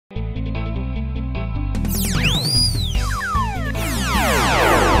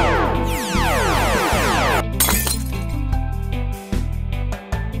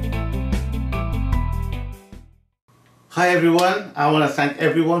Hi everyone, I want to thank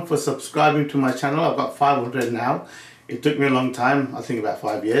everyone for subscribing to my channel. I've got 500 now. It took me a long time, I think about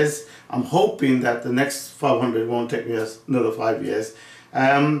 5 years. I'm hoping that the next 500 won't take me another 5 years.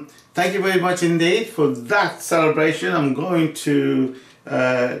 Thank you very much indeed for that celebration. I'm going to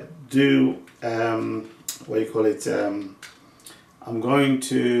do, what do you call it, I'm going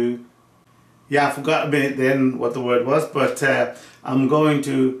to, yeah, I forgot a minute then what the word was, but I'm going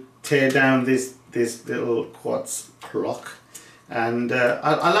to tear down this little quartz clock, and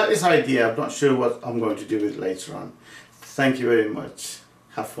I like this idea. I'm not sure what I'm going to do with it later on. Thank you very much.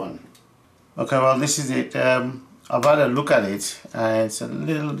 Have fun. Okay, well, this is it. I've had a look at it and it's a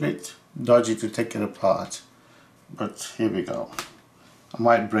little bit dodgy to take it apart, but here we go. I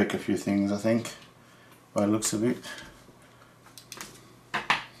might break a few things, I think, by the looks of it.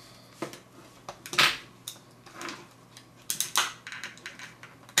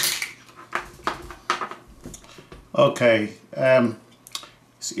 Okay,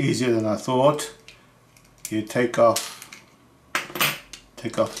 it's easier than I thought. You take off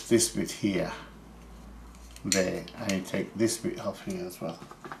this bit here, there, and you take this bit off here as well.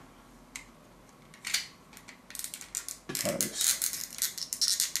 Like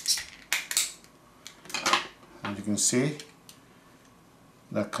this. As you can see,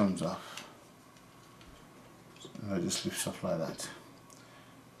 that comes off. And it just lifts off like that.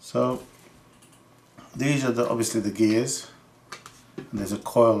 So these are obviously the gears, and there's a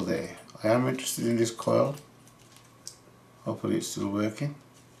coil there. I am interested in this coil. Hopefully it's still working.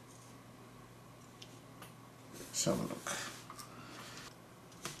 Let's have a look.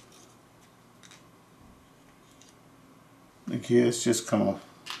 The gears just come off.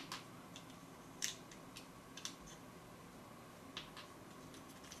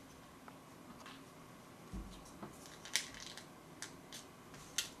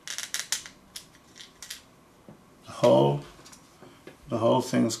 The whole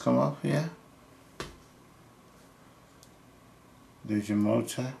thing's come off here. There's your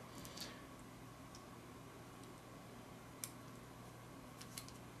motor.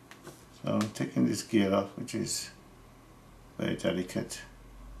 So I'm taking this gear off, which is very delicate.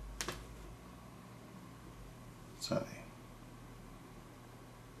 Sorry.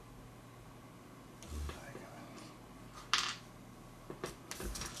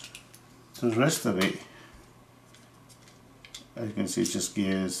 So the rest of it, as you can see, it's just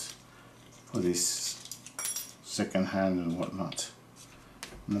gears for this second hand and whatnot,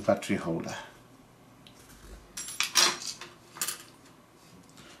 and the battery holder.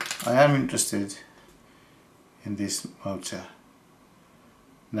 I am interested in this motor.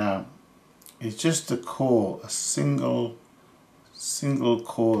 Now, it's just a core, a single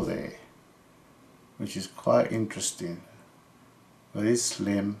core there, which is quite interesting. Very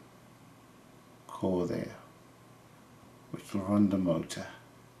slim core there, which will run the motor.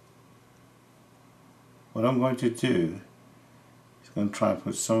 What I'm going to do is going to try and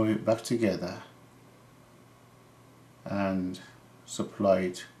put some of it back together and supply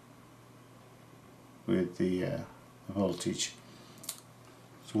it with the voltage.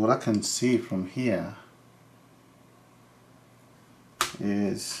 So what I can see from here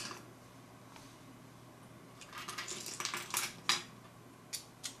is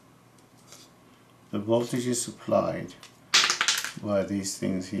the voltage is supplied by these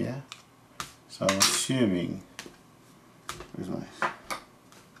things here. So I'm assuming,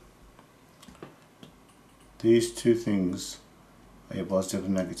 these two things are your positive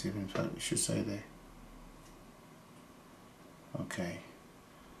and negative. In fact, we should say there. Okay,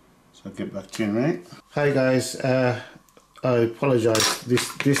 so I'll get back to you in a minute. Hi guys, I apologize.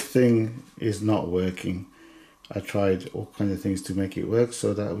 This thing is not working. I tried all kinds of things to make it work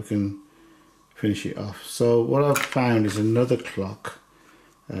so that we can finish it off. So what I've found is another clock.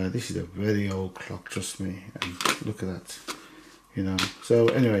 This is a very old clock, trust me, and look at that, you know. So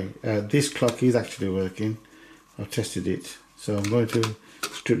anyway, this clock is actually working. I've tested it, so I'm going to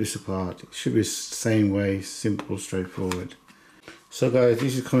strip this apart. It should be the same way, simple, straightforward. So guys,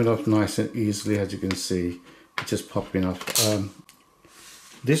 this is coming off nice and easily, as you can see. It's just popping off.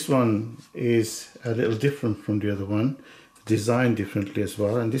 This one is a little different from the other one, designed differently as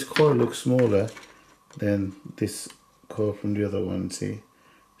well, and this coil looks smaller than this coil from the other one, see.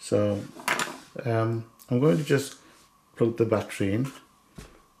 So I'm going to just plug the battery in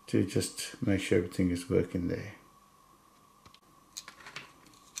to just make sure everything is working there.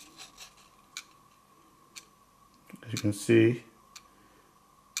 As you can see,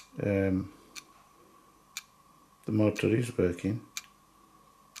 the motor is working.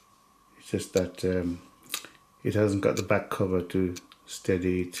 It's just that it hasn't got the back cover to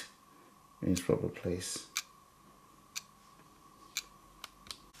steady it in its proper place.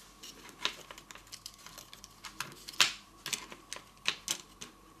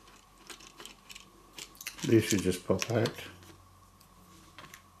 These should just pop out.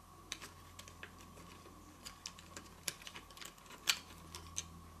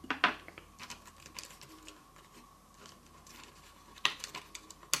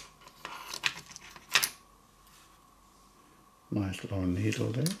 Nice long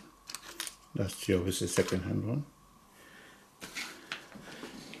needle there. That's the obviously second hand one.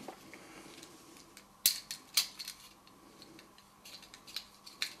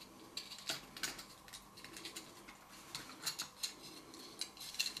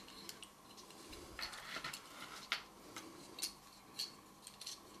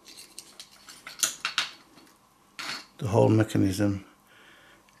 The whole mechanism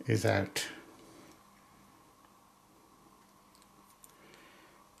is out.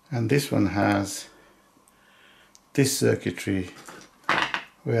 And this one has this circuitry,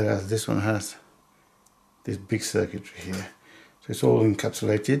 whereas this one has this big circuitry here. So it's all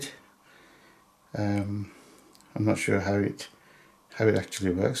encapsulated. I'm not sure how it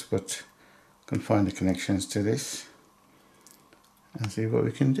actually works, but I can find the connections to this and see what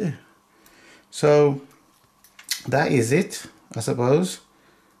we can do. So that is it, I suppose.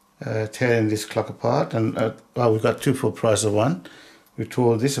 Tearing this clock apart, and well, we've got two for the price of one. We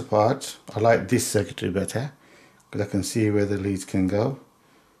tore this apart. I like this circuitry better because I can see where the leads can go,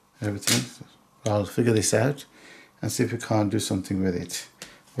 everything. I'll figure this out and see if we can't do something with it.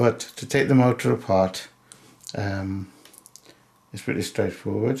 But to take the motor apart, it's pretty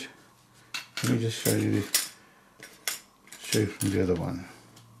straightforward. Let me just show you from the other one.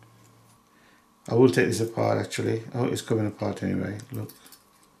 I will take this apart actually. Oh, it's coming apart anyway. Look,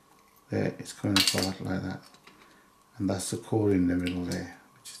 there, it's coming apart like that. And that's the core in the middle there.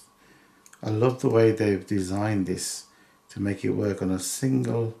 I love the way they've designed this to make it work on a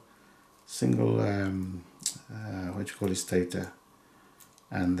single what do you call it, stator,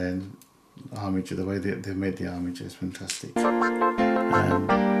 and then armature. The way they made the armature is fantastic. Yeah,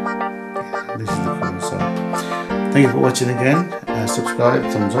 this is the core. So thank you for watching again. Subscribe,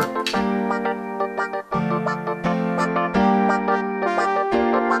 thumbs up.